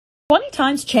20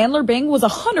 times Chandler Bing was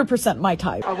 100% my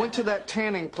type. I went to that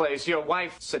tanning place your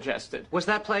wife suggested. Was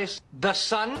that place The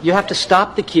Sun? You have to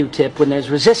stop the Q-tip when there's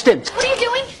resistance. What are you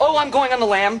doing? Oh, I'm going on the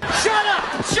lam. Shut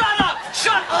up! Shut up!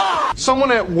 Shut up!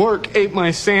 Someone at work ate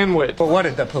my sandwich. But what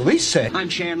did the police say? I'm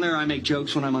Chandler. I make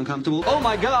jokes when I'm uncomfortable. Oh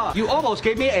my God! You almost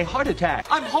gave me a heart attack.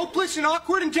 I'm hopeless and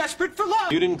awkward and desperate for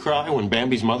love. You didn't cry when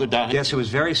Bambi's mother died? Yes, it was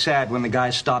very sad when the guy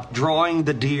stopped drawing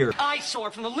the deer.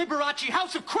 Eyesore from the Liberace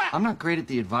House of Crap. I'm not great at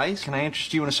the advice. Can I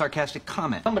interest you in a sarcastic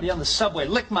comment? Somebody on the subway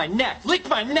licked my neck. Licked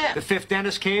my neck. The fifth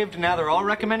dentist caved, and now they're all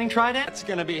recommending Trident? That's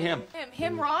gonna be him.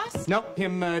 Him, Ross? Nope,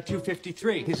 him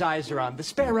 253. His eyes are on the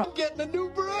sparrow. Getting a new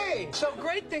brain. So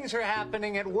great things are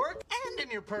happening at work and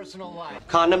in your personal life.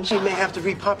 Condoms? We may have to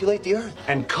repopulate the earth.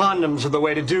 And condoms are the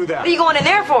way to do that. What are you going in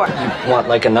there for? Want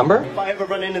like a number? If I ever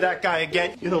run into that guy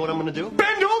again, you know what I'm gonna do?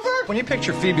 Bend over! When you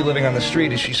picture Phoebe living on the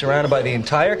street, is she surrounded by the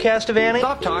entire cast of Annie?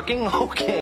 Stop talking. Okay.